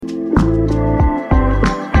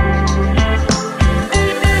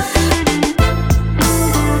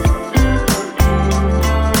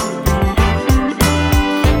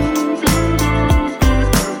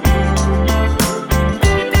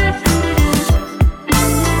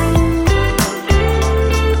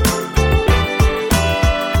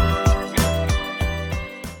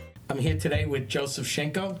with Joseph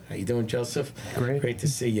Schinco. How you doing, Joseph? Great. Great to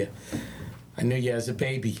see you. I knew you as a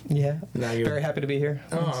baby. Yeah. Now you're very happy to be here.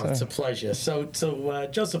 Oh, it's a pleasure. So,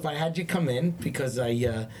 Joseph, I had you come in because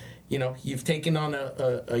you've taken on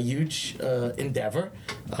a huge endeavor,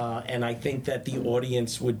 and I think that the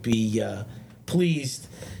audience would be pleased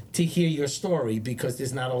to hear your story, because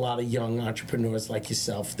there's not a lot of young entrepreneurs like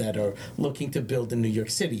yourself that are looking to build in New York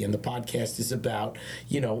City. And the podcast is about,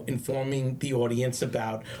 informing the audience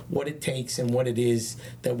about what it takes and what it is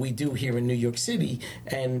that we do here in New York City,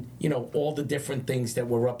 and, all the different things that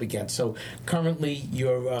we're up against. So currently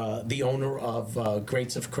you're the owner of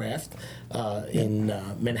Greats of Craft in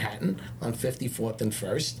Manhattan on 54th and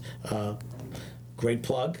 1st. Great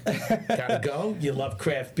plug. Gotta go. You love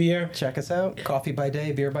craft beer. Check us out. Coffee by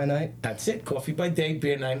day, beer by night. That's it. Coffee by day,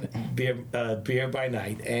 beer by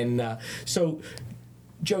night. And so,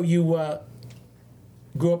 Joe, you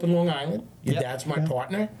grew up in Long Island. Your dad's my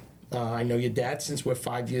partner. I know your dad since we're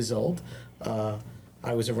 5 years old.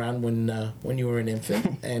 I was around when you were an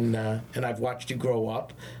infant, and I've watched you grow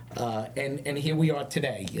up. And here we are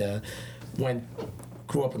today.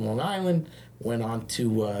 Grew up in Long Island. Went on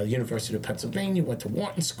to University of Pennsylvania, went to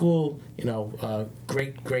Wharton School,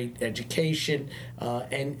 great education,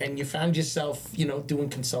 and you found yourself, doing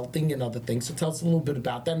consulting and other things. So tell us a little bit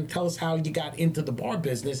about that, and tell us how you got into the bar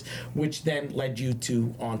business, which then led you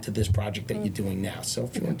onto this project that you're doing now. So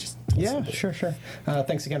if you want to just tell us a bit. Sure.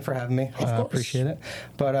 Thanks again for having me. Of course. Appreciate it.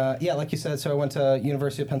 But like you said, so I went to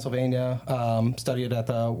University of Pennsylvania, studied at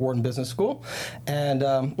the Wharton Business School, and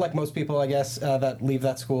like most people, I guess, that leave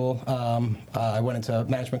that school, I went into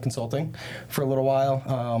management consulting for a little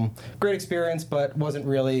while. Great experience, but wasn't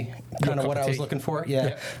really kind of what I was looking for.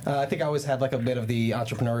 I think I always had like a bit of the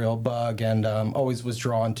entrepreneurial bug, and always was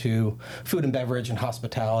drawn to food and beverage and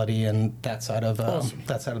hospitality and that side of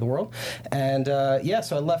the world. And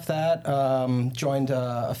so I left that, joined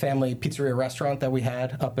a family pizzeria restaurant that we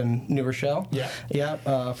had up in New Rochelle.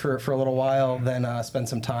 For a little while. Then spent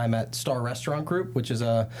some time at Star Restaurant Group, which is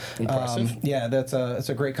impressive. It's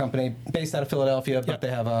a great company based out of Philadelphia, but they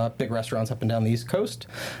have big restaurants up and down the East Coast.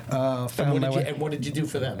 And what did you do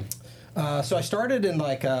for them? So I started in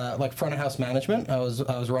like front of house management. I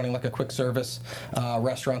was running like a quick service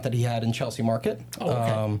restaurant that he had in Chelsea Market.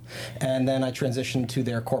 And then I transitioned to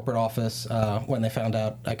their corporate office when they found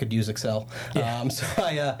out I could use Excel. So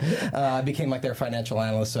I became like their financial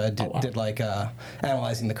analyst. So I did like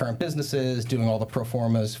analyzing the current businesses, doing all the pro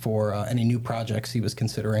formas for any new projects he was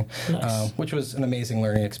considering, which was an amazing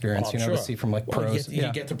learning experience. To see from like pros.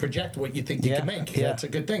 You get to project what you think you can make. That's a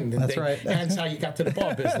good thing. That's right. That's how you got to the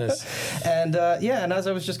bar business. And and as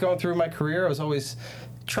I was just going through my career, I was always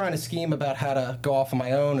trying to scheme about how to go off on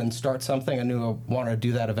my own and start something. I knew I wanted to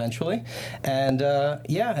do that eventually. And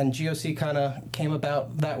and GOC kind of came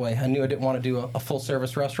about that way. I knew I didn't want to do a full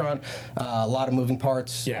service restaurant, a lot of moving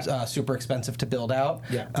parts, super expensive to build out.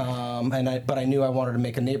 But I knew I wanted to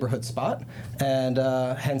make a neighborhood spot, and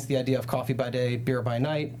hence the idea of coffee by day, beer by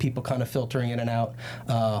night, people kind of filtering in and out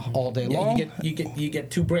all day long. You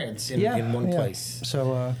get two brands in one place.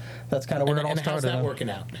 So that's kind of where it all started. And how's that working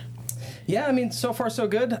out? Yeah, I mean, so far so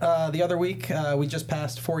good. The other week, we just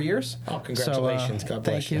passed 4 years. Oh, congratulations! God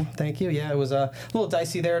bless you. Thank you. Yeah, it was a little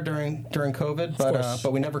dicey there during COVID,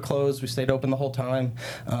 but we never closed. We stayed open the whole time,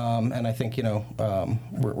 and I think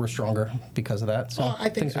we're stronger because of that. So I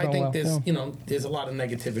think there's a lot of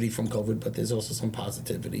negativity from COVID, but there's also some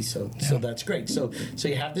positivity. So that's great. So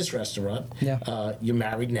you have this restaurant. Yeah. You're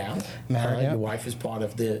married now. Your wife is part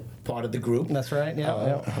of the group. That's right.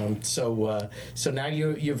 Yeah. So now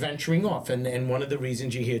you're venturing off, and one of the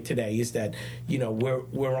reasons you're here today is that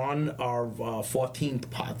we're on our 14th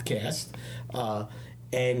podcast,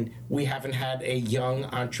 and we haven't had a young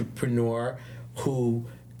entrepreneur who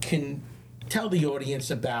can tell the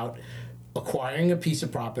audience about acquiring a piece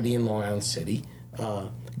of property in Long Island City,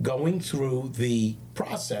 going through the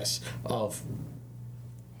process of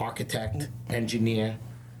architect, engineer,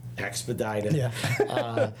 expediter,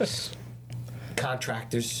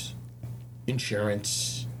 contractors,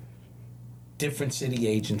 insurance, different city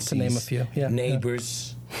agencies, to name a few,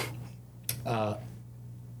 neighbors.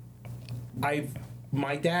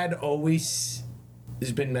 My dad always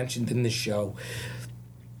has been mentioned in this show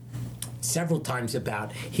several times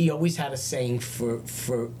about, he always had a saying for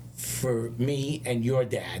me and your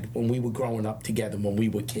dad when we were growing up together, when we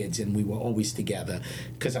were kids, and we were always together,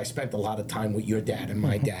 because I spent a lot of time with your dad and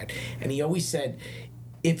my dad, and he always said,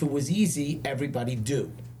 if it was easy, everybody'd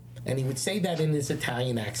do. And he would say that in his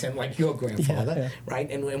Italian accent, like your grandfather, right?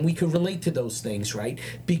 And we could relate to those things, right?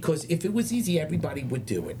 Because if it was easy, everybody would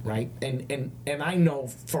do it, right? And I know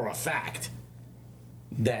for a fact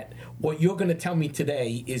that what you're going to tell me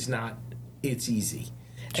today is not, it's easy.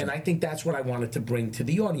 Sure. And I think that's what I wanted to bring to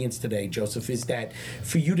the audience today, Joseph, is that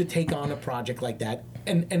for you to take on a project like that,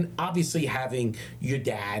 and obviously having your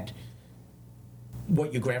dad,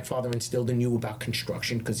 what your grandfather instilled in you about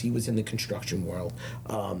construction, because he was in the construction world.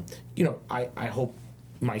 I hope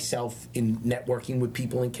myself in networking with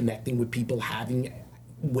people and connecting with people, having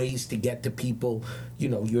ways to get to people,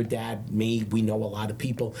 your dad, me, we know a lot of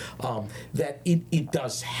people, that it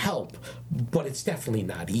does help, but it's definitely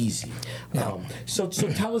not easy. Yeah. So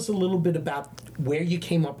tell us a little bit about where you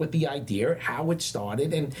came up with the idea, how it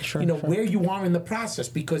started, and sure. Where you are in the process,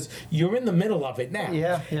 because you're in the middle of it now.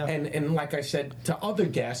 Yeah. And like I said to other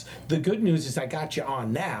guests, the good news is I got you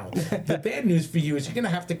on now. The bad news for you is you're going to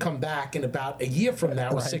have to come back in about a year from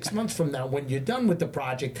now or 6 months from now when you're done with the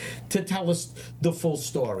project to tell us the full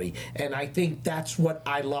story. And I think that's what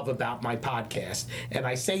I love about my podcast. And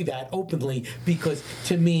I say that openly because,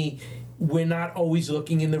 to me, we're not always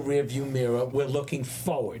looking in the rearview mirror. We're looking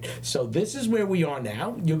forward. So this is where we are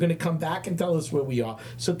now. You're going to come back and tell us where we are.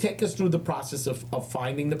 So take us through the process of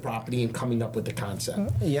finding the property and coming up with the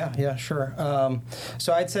concept. Yeah, sure.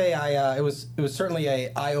 So I'd say it was certainly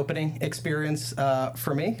a eye-opening experience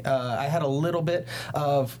for me. I had a little bit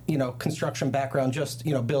of construction background, just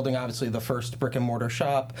building obviously the first brick and mortar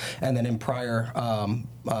shop, and then in prior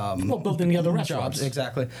building the other restaurants. Jobs,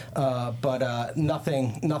 exactly. But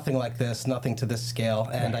nothing like this. Nothing to this scale.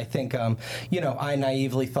 And right. I think, I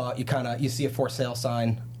naively thought you see a for sale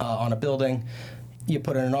sign on a building, you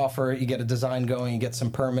put in an offer, you get a design going, you get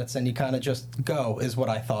some permits, and you kind of just go, is what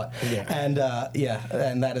I thought. Yeah. And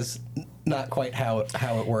and that is not quite how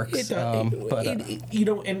it works. And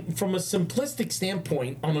from a simplistic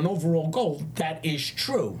standpoint, on an overall goal, that is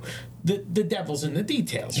true. The devil's in the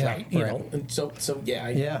details, right? And so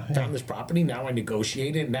I found this property. Now I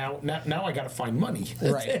negotiated. Now I got to find money.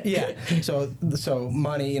 Right. Yeah. So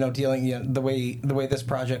money. Dealing. The way this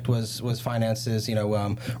project was financed is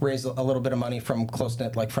raised a little bit of money from close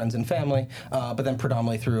knit like friends and family, but then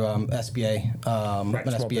predominantly through SBA,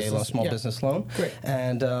 small business loan. Great.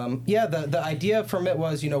 And the idea from it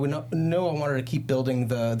was we knew I wanted to keep building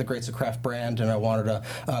the Greats of Craft brand, and I wanted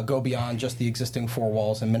to go beyond just the existing four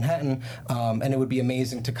walls in Manhattan. And it would be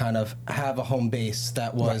amazing to kind of have a home base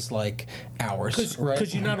that was like ours, right?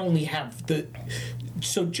 Because you not only have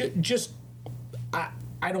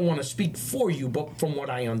I don't want to speak for you, but from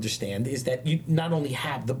what I understand is that you not only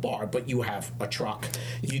have the bar, but you have a truck,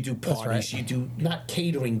 you do parties, right. You do not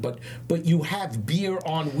catering, but you have beer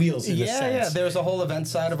on wheels in a sense. Yeah, there's a whole event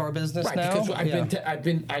side of our business now. Because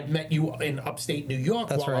I've met you in upstate New York.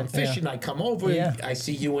 That's while I'm fishing. I come over, I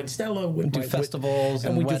see you and Stella. We do festivals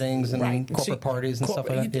and weddings and corporate parties and stuff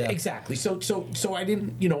like that. Yeah. Exactly. So I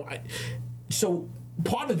didn't, so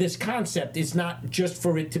part of this concept is not just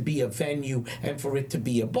for it to be a venue and for it to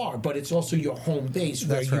be a bar, but it's also your home base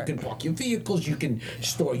where you can park your vehicles, you can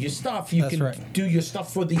store your stuff, you can do your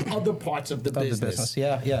stuff for the other parts of the business.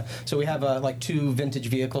 Yeah. So we have two vintage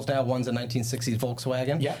vehicles now. One's a 1960s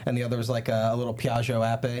Volkswagen, and the other is like a little Piaggio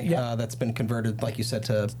Ape that's been converted, like you said,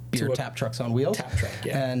 to beer tap trucks on wheels. Tap truck,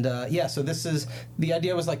 And so this is the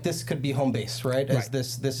idea was like this could be home base, right? As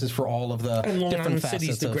this is for all of the and Long different Island City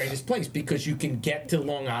is the greatest place because you can get to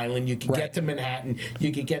Long Island, you can get to Manhattan,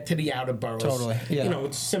 you can get to the outer boroughs. Totally, yeah.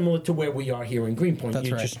 It's similar to where we are here in Greenpoint. That's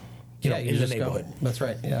right. In the neighborhood. That's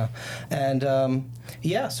right, yeah. And,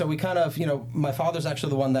 so we kind of, my father's actually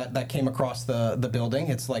the one that came across the building.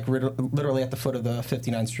 It's like literally at the foot of the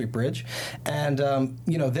 59th Street Bridge. And,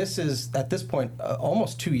 this is, at this point,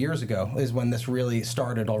 almost 2 years ago is when this really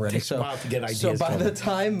started already. Takes a while to get ideas. So by the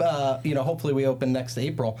time, hopefully we open next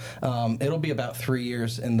April, it'll be about 3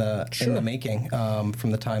 years in the making from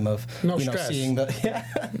the time of, stress. Seeing the,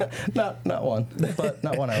 not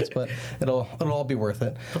one ounce, but it'll all be worth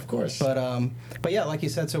it. Of course. But yeah, like you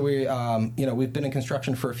said, so we've been in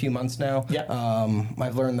construction for a few months now. Yeah.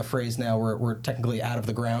 I've learned the phrase now. We're technically out of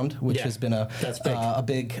the ground, which has been a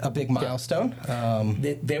big milestone.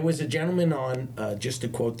 There was a gentleman on, just to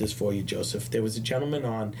quote this for you, Joseph. There was a gentleman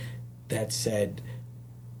on that said,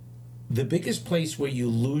 "The biggest place where you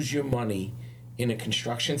lose your money in a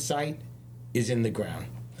construction site is in the ground.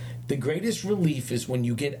 The greatest relief is when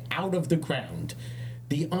you get out of the ground.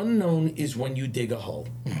 The unknown is when you dig a hole.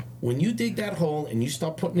 When you dig that hole and you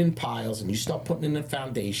start putting in piles and you start putting in a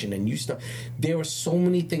foundation and there are so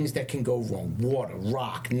many things that can go wrong. Water,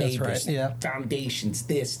 rock, neighbors, foundations,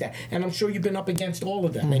 this, that. And I'm sure you've been up against all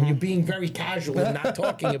of them. Mm-hmm. And you're being very casual and not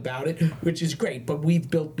talking about it, which is great. But we've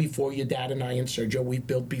built before, your dad and I and Sergio, we've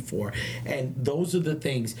built before. And those are the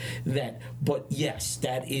things but yes,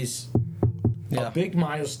 that is Yeah. A big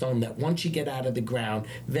milestone that once you get out of the ground,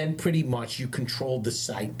 then pretty much you control the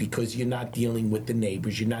site because you're not dealing with the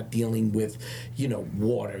neighbors. You're not dealing with,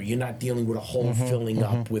 water. You're not dealing with a hole filling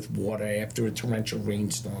up with water after a torrential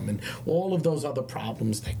rainstorm and all of those other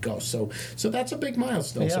problems that go. So that's a big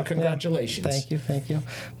milestone. So congratulations. Thank you.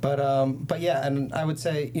 But yeah, and I would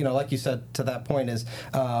say, like you said to that point is,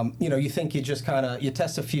 you think you just kind of, you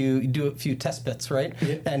do a few test bits, right?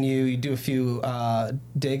 Yeah. And you do a few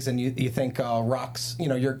digs and you think rocks,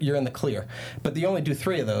 you're in the clear. But you only do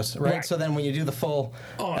 3 of those, right? So then when you do the full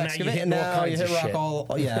excavate, now you hit rock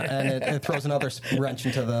and it throws another wrench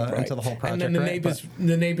into the whole project. And then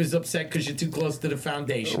the neighbor's upset because you're too close to the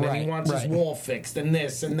foundation, and he wants his wall fixed, and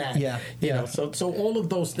this and that. So all of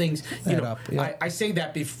those things, I say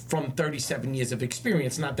that from 37 years of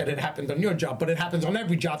experience. Not that it happened on your job, but it happens on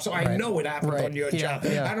every job. So I know it happened on your job.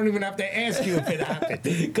 I don't even have to ask you if it happened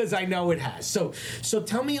because I know it has. So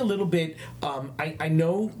tell me a little bit. I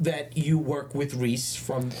know that you work with Reese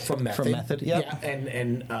from Method. From Method, yeah.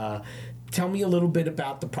 And tell me a little bit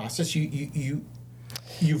about the process.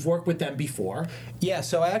 You've worked with them before. Yeah,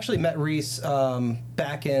 so I actually met Reese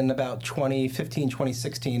back in about 2015,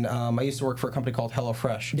 2016. I used to work for a company called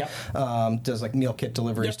HelloFresh. Does like meal kit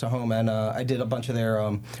deliveries to home, and I did a bunch of their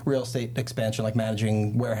real estate expansion, like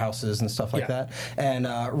managing warehouses and stuff like that. And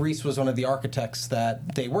Reese was one of the architects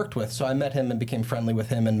that they worked with, so I met him and became friendly with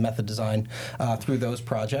him and Method Design through those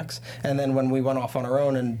projects. And then when we went off on our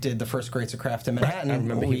own and did the first Greats of Craft in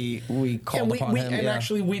Manhattan, we called upon him. And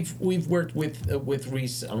actually, we've worked with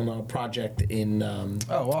Reese on a project in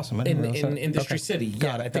awesome in Industry City.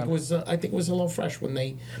 I think it was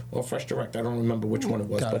HelloFresh or Fresh Direct. I don't remember which one it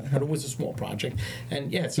was, but it was a small project.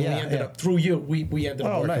 And we ended up through you. We ended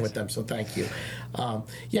up working with them. So thank you.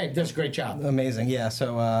 He does a great job. Amazing. Yeah.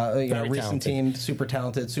 So Reese and team, super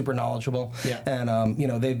talented, super knowledgeable. And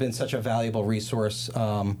they've been such a valuable resource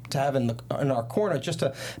to have in our corner, just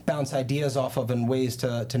to bounce ideas off of and ways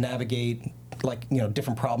to navigate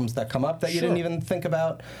different problems that come up that you didn't even think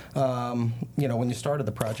about, when you started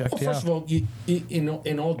the project. Well, first of all,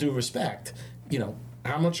 in all due respect,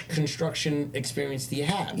 how much construction experience do you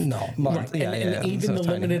have? No, and even the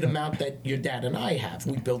limited amount that your dad and I have.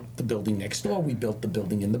 We built the building next door. We built the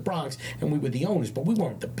building in the Bronx, and we were the owners, but we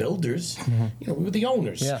weren't the builders. We were the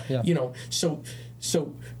owners.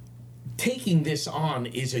 So taking this on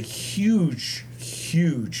is a huge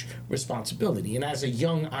responsibility. And as a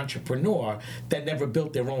young entrepreneur that never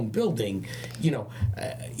built their own building,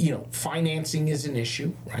 financing is an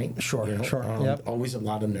issue, right? Sure. Always a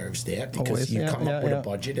lot of nerves there because you come up with a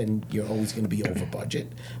budget and you're always going to be over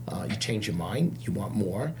budget. You change your mind, you want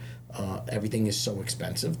more. Everything is so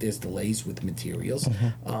expensive. There's delays with materials.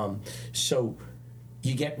 So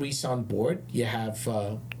you get Reese on board. You have,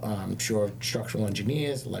 I'm sure, structural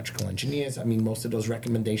engineers, electrical engineers. I mean, most of those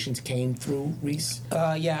recommendations came through Reese.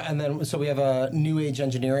 And then so we have a new age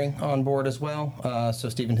engineering on board as well. So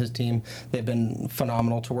Steve and his team, they've been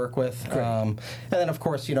phenomenal to work with. And then of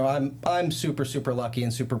course, I'm super lucky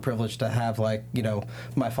and super privileged to have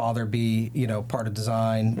my father be part of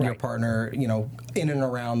design, your partner, in and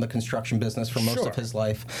around the construction business for most of his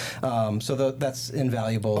life. So that's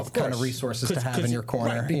invaluable kind of resources to have in your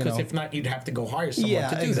corner. Because if not, you'd have to go hire someone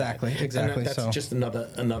to do exactly. And that's just another,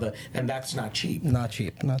 and that's not cheap. Not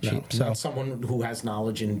cheap. So not someone who has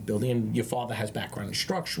knowledge in building, and your father has background in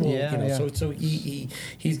structural, so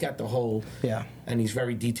he's got the whole, and he's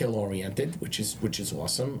very detail oriented, which is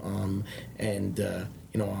awesome.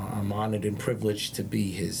 I'm honored and privileged to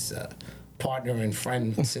be his partner and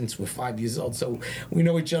friend since we're 5 years old, so we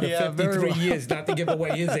know each other 53 years. Not to give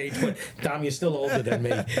away his age, but Tom, you're still older than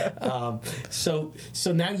me. So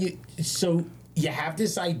now you have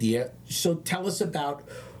this idea. So tell us about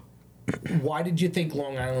why did you think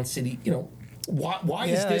Long Island City? Why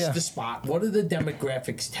is this the spot? What do the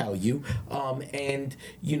demographics tell you?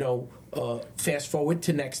 Fast forward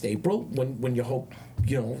to next April when you hope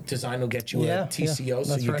design will get you a TCO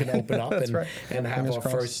so you can open up and have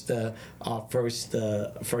our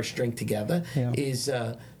first drink together.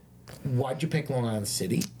 Why'd you pick Long Island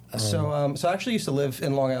City? So I actually used to live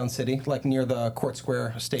in Long Island City, near the Court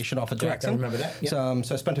Square station off of Jackson. I remember that. Yep.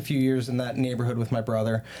 So I spent a few years in that neighborhood with my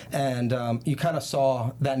brother, and you kind of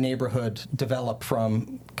saw that neighborhood develop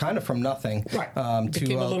from nothing. Right.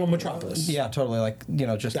 Became a little metropolis. Yeah, totally.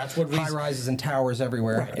 Just that's what high rises and towers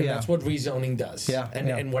everywhere. Right. And that's what rezoning does.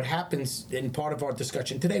 And what happens, and part of our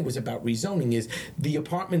discussion today was about rezoning, is the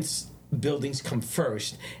apartments buildings come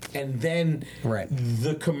first, and then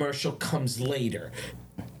the commercial comes later,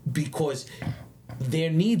 because there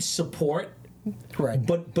needs support Right.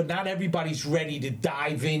 But not everybody's ready to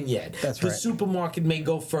dive in yet. That's the right. supermarket may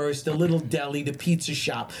go first, the little deli, the pizza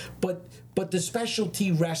shop, but the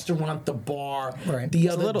specialty restaurant, the bar, Right. the It's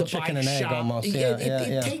a other, little the chicken bike and egg shop, almost.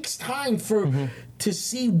 it takes time to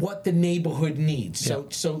see what the neighborhood needs.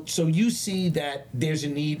 So you see that there's a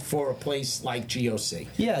need for a place like GOC.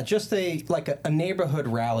 Yeah, just a neighborhood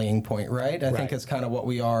rallying point, right? I think Right. it's kind of what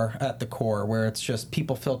we are at the core, where it's just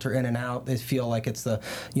people filter in and out. They feel like it's the,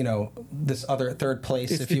 this other third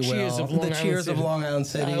place, It's if the you will. Cheers of Long The Island Cheers of City. Long Island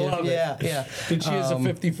City. I love it. Yeah. The Cheers of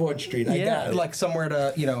 54th Street. I got it. like somewhere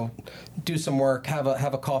to, do some work, have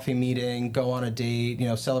a coffee meeting, go on a date,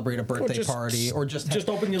 celebrate a birthday party, or just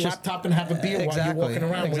open your laptop and have a beer while you're walking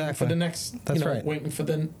around waiting for the next. That's right. Waiting for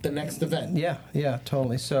the next event. Yeah,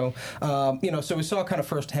 totally. So, so we saw kind of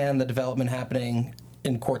firsthand the development happening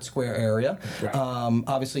in Court Square area. Right.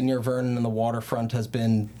 Obviously, near Vernon and the waterfront has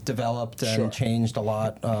been developed and Sure. changed a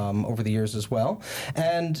lot over the years as well.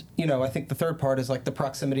 And, I think the third part is like the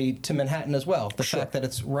proximity to Manhattan as well. The fact that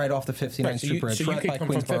it's right off the 59th Street Bridge, so you right could by come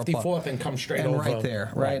from Queensboro 54th Plaza. and come straight And over. right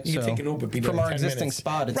there, right? You So can take an Uber, be there from in our 10 existing minutes.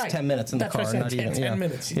 spot, it's Right. 10 minutes in the That's car, what I not said, even 10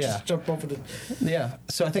 minutes. You just jump over the. Yeah.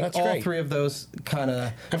 So I think That's all great. three of those kind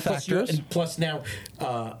of And factors. plus now,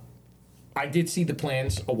 I did see the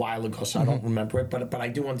plans a while ago, so I don't remember it. But I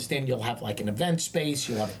do understand you'll have like an event space,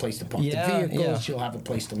 you'll have a place to park the vehicles, you'll have a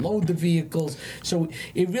place to load the vehicles. So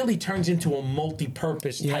it really turns into a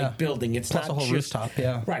multi-purpose type building. It's Plus not a whole just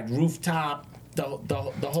rooftop, right rooftop.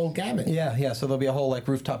 The whole gamut. Yeah. So there'll be a whole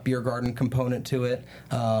rooftop beer garden component to it,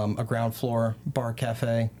 a ground floor bar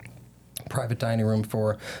cafe, private dining room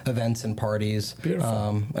for events and parties.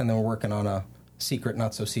 Beautiful. And then we're working on a secret,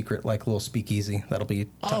 not so secret, little speakeasy that'll be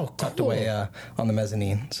tucked away on the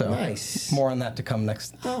mezzanine. So nice. More on that to come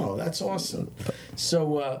next. Oh, that's awesome.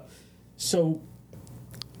 So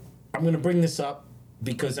I'm going to bring this up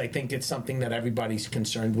because I think it's something that everybody's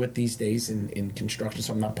concerned with these days in construction.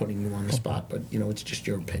 So I'm not putting you on the spot, but it's just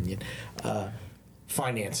your opinion.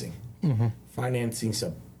 Financing. Mm-hmm. Financing's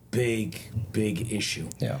a big issue.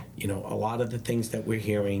 Yeah. A lot of the things that we're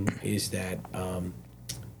hearing is that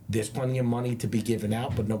there's plenty of money to be given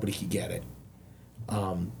out, but nobody can get it.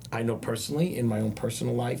 I know personally, in my own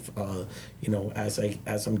personal life,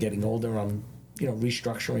 as I'm getting older, I'm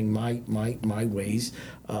restructuring my ways,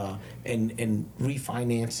 and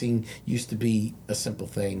refinancing used to be a simple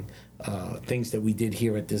thing. Things that we did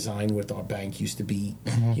here at Design with our bank used to be,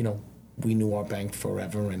 we knew our bank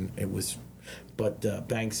forever, and it was, but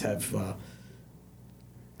banks have.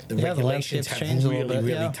 The regulations have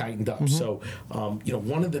really tightened up. So,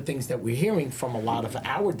 one of the things that we're hearing from a lot of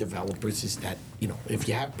our developers is that, if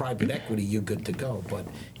you have private equity, you're good to go. But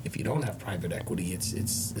if you don't have private equity,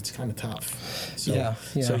 it's kind of tough. So,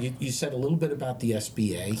 so you said a little bit about the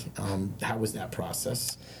SBA. How was that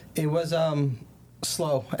process? It was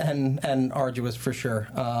slow and arduous for sure.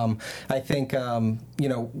 I think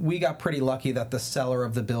we got pretty lucky that the seller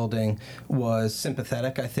of the building was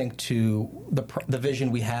sympathetic, I think, to the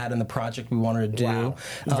vision we had and the project we wanted to do. Wow.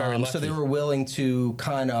 Very lucky. So they were willing to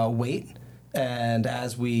kind of wait. And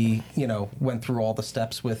as we, went through all the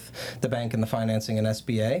steps with the bank and the financing and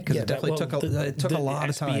SBA, because it definitely took a lot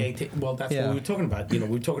of time. Well, that's what we were talking about. We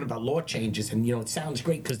were talking about law changes, and it sounds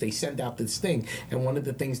great because they send out this thing. And one of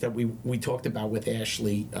the things that we talked about with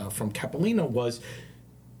Ashley from Capolino was,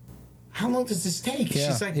 how long does this take?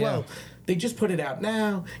 She's like, well, they just put it out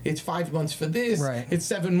now. It's 5 months for this. Right. It's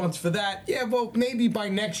 7 months for that. Yeah, well, maybe by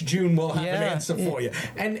next June we'll have an answer for you.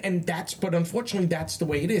 And but unfortunately, that's the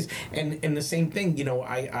way it is. And the same thing,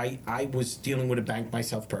 I was dealing with a bank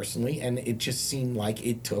myself personally, and it just seemed like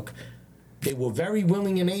it took. They were very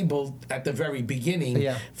willing and able at the very beginning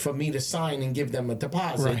for me to sign and give them a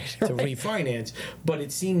deposit to refinance. But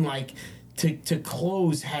it seemed like to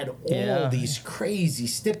close had all these crazy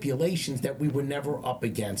stipulations that we were never up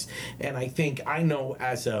against. And I know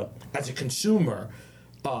as a consumer,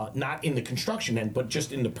 not in the construction end, but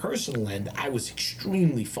just in the personal end, I was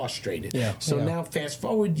extremely frustrated. Now fast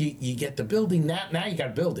forward, you get the building, now you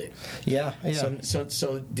got to build it.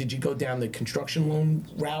 So did you go down the construction loan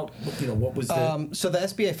route? What was the... So the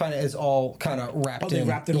SBA finance is all kind of wrapped in. They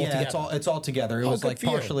wrapped it all together. It's all together. It was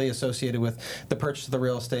partially associated with the purchase of the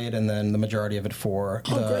real estate, and then the majority of it for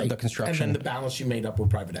the construction. And then the balance you made up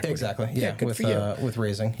with private equity. Exactly. Good for you. With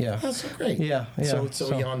raising. Yeah. That's great.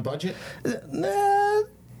 So you're on budget?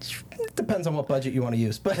 It depends on what budget you want to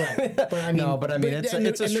use, but I mean,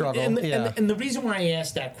 it's a struggle. And the reason why I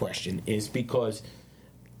asked that question is because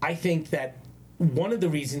I think that one of the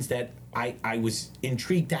reasons that I was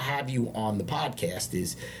intrigued to have you on the podcast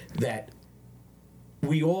is that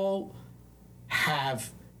we all have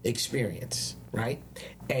experience, right?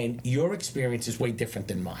 And your experience is way different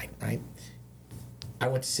than mine, right? I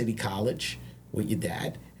went to City College with your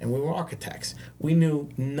dad, and we were architects. We knew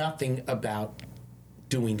nothing about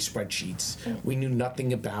doing spreadsheets. We knew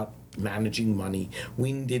nothing about managing money.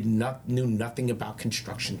 We knew nothing about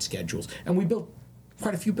construction schedules. And we built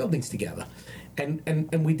quite a few buildings together.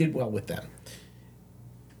 And we did well with them.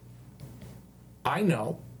 I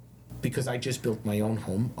know, because I just built my own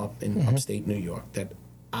home up in upstate New York, that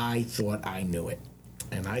I thought I knew it.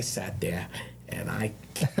 And I sat there and I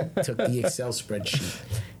took the Excel spreadsheet,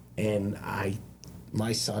 and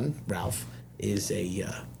my son, Ralph, is a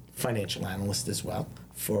financial analyst as well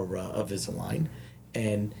for Invisalign,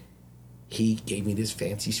 and he gave me this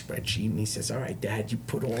fancy spreadsheet, and he says, all right, Dad, you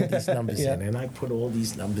put all these numbers in, and I put all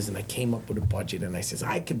these numbers, and I came up with a budget, and I says,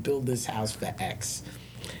 I could build this house for X.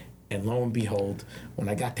 And lo and behold, when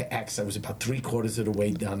I got to X, I was about 3/4 of the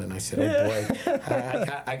way done, and I said, "Oh boy,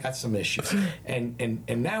 I got some issues." And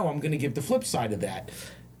now I'm going to give the flip side of that.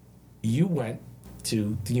 You went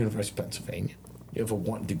to the University of Pennsylvania. You have a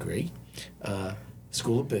 1 degree,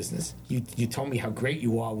 School of Business. You told me how great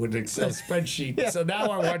you are with an Excel spreadsheet. So now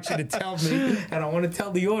I want you to tell me, and I want to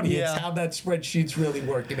tell the audience how that spreadsheet's really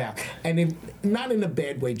working out. And not in a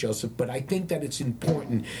bad way, Joseph, but I think that it's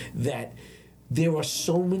important that there are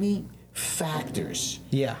so many factors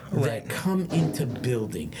that come into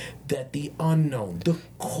building, that the unknown, the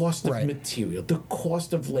cost of material, the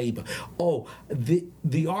cost of labor. Oh,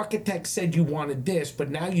 the architect said you wanted this, but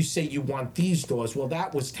now you say you want these doors. Well,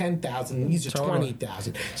 that was $10,000, and these are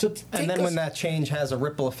 $20,000. So and then when that change has a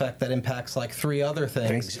ripple effect that impacts like 3 other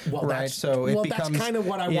things, well, right? So it becomes, that's kind of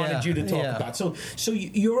what I wanted you to talk about. So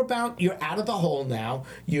you're out of the hole now.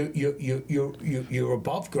 You're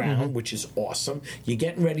above ground, which is awesome. You're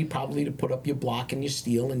getting ready probably to put up your block and your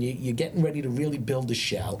steel, and you're getting ready to really build a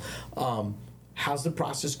shell. How's the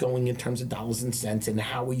process going in terms of dollars and cents, and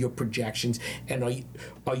how are your projections? And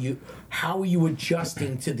how are you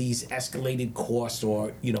adjusting to these escalated costs,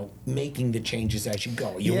 or making the changes as you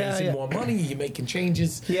go? Are you raising more money? Are you making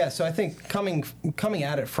changes? Yeah. So I think coming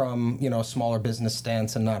at it from a smaller business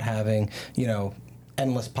stance and not having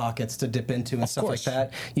endless pockets to dip into and stuff like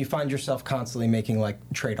that, you find yourself constantly making like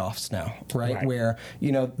trade-offs now, right? Where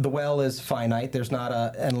the well is finite. There's not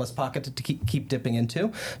a endless pocket to keep dipping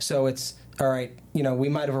into. So it's all right. We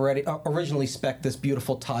might have already originally spec'd this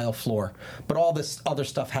beautiful tile floor, but all this other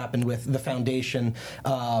stuff happened with the foundation,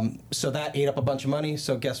 so that ate up a bunch of money.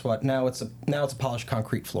 So guess what? Now it's a polished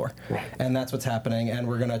concrete floor, and that's what's happening. And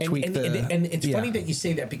we're going to tweak and it's funny that you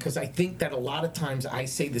say that, because I think that a lot of times I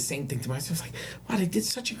say the same thing to myself, like, wow, they did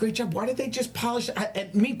such a great job. Why did they just polish it?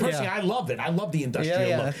 And me personally, I love it. I love the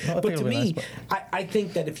industrial look. But to me, I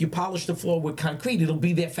think that if you polish the floor with concrete, it'll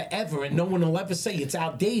be there forever, and no one will ever say it's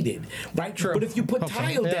outdated, right? True. But if you put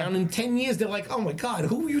tile down in 10 years, they're like, oh my God,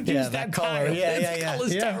 who used that color? tile? This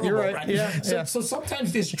color's terrible, you're right? So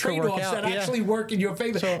sometimes there's trade-offs that actually work in your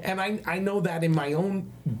favor. And I know that in my own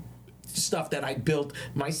stuff that I built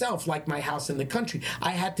myself, like my house in the country,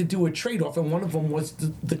 I had to do a trade-off, and one of them was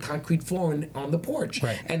the concrete floor on the porch.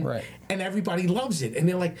 And everybody loves it. And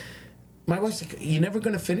they're like, my wife's like, you're never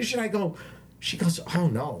going to finish it? She goes, oh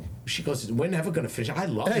no. She goes, we're never going to finish it. I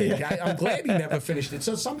love it. I'm glad he never finished it.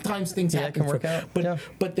 So sometimes things happen. It can work out.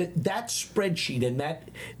 But that spreadsheet, and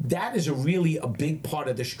that is really a big part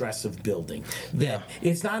of the stress of building.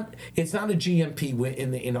 It's not a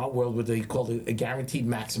GMP in our world where they call it a guaranteed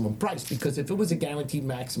maximum price. Because if it was a guaranteed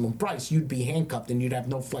maximum price, you'd be handcuffed and you'd have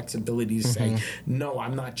no flexibility to say, no,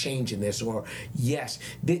 I'm not changing this, or yes.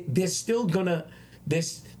 There's still gonna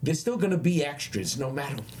be extras no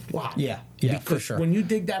matter what. Because for sure. When you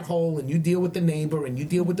dig that hole and you deal with the neighbor and you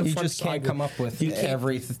deal with the front just can't come up with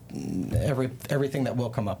everything that will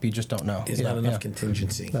come up. You just don't know. There's not enough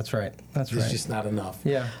contingency. That's right. There's just not enough.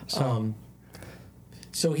 Yeah.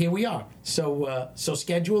 So here we are. So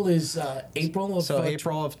schedule is April of. So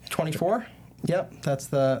April of 24. Yep, that's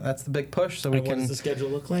the big push. So what does the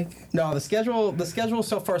schedule look like? No, the schedule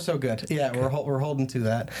so far so good. Yeah, okay. we're holding to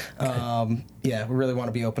that. Okay. We really want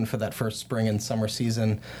to be open for that first spring and summer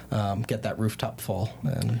season. Get that rooftop full,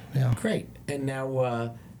 and Great. And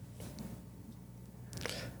now,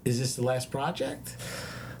 is this the last project?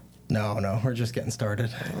 No, we're just getting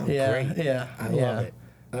started. Great. Yeah, I love it.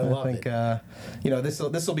 I think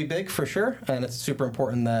this will be big for sure, and it's super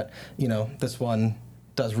important that this one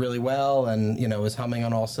does really well and is humming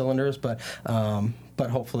on all cylinders, but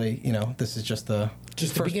hopefully this is just the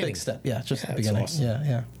first beginning. Big step. Yeah, just the beginning. Awesome.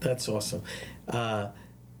 Yeah. That's awesome. Part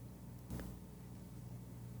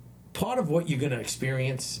of what you're going to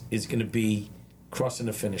experience is going to be crossing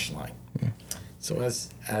the finish line. So as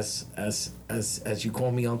you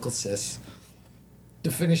call me Uncle Sis,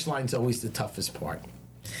 the finish line's always the toughest part.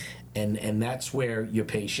 And that's where your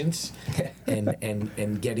patience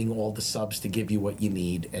and getting all the subs to give you what you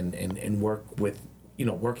need and work with,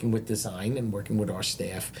 working with design and working with our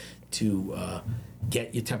staff to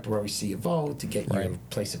get your temporary C of O, to get your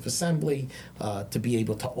place of assembly, to be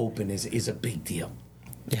able to open is a big deal.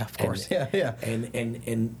 Yeah, of course.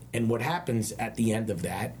 And what happens at the end of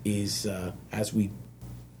that is, as we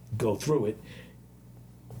go through it,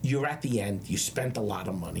 you're at the end, you spent a lot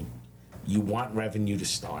of money, you want revenue to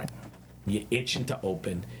start, you're itching to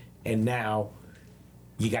open, and now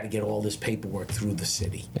you got to get all this paperwork through the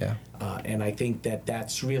city. Yeah. And I think that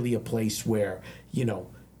that's really a place where,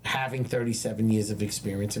 having 37 years of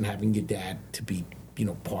experience and having your dad to be,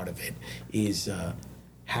 part of it is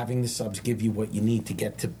having the subs give you what you need to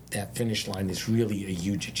get to that finish line is really a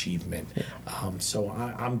huge achievement. So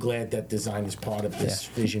I'm glad that design is part of this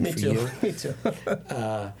vision for you. Me too.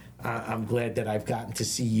 I'm glad that I've gotten to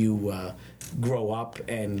see you grow up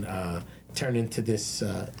and turn into this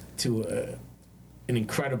an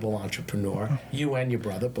incredible entrepreneur. You and your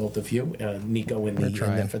brother, both of you, Nico in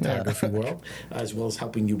the photography world, as well as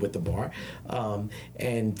helping you with the bar.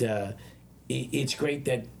 It's great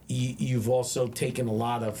that you've also taken a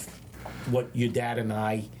lot of what your dad and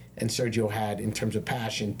I and Sergio had in terms of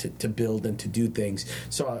passion to build and to do things.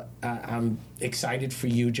 So I'm excited for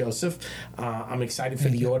you, Joseph. I'm excited for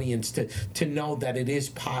the audience to know that it is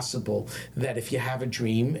possible that if you have a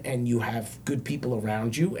dream and you have good people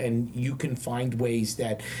around you and you can find ways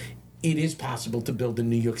that it is possible to build in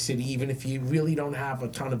New York City, even if you really don't have a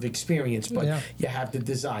ton of experience, but you have the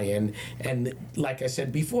desire. And like I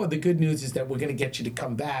said before, the good news is that we're going to get you to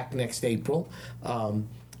come back next April.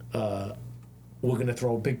 We're going to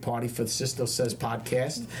throw a big party for the Sisto Says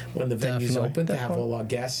podcast when the venue's open to have all our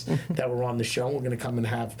guests that were on the show. We're going to come and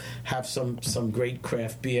have some great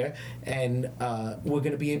craft beer, and we're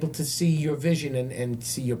going to be able to see your vision and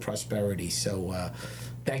see your prosperity. So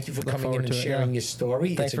thank you for coming in and sharing your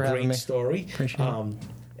story. Thanks it's a great story. Appreciate it.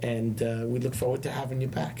 And we look forward to having you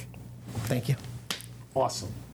back. Thank you. Awesome.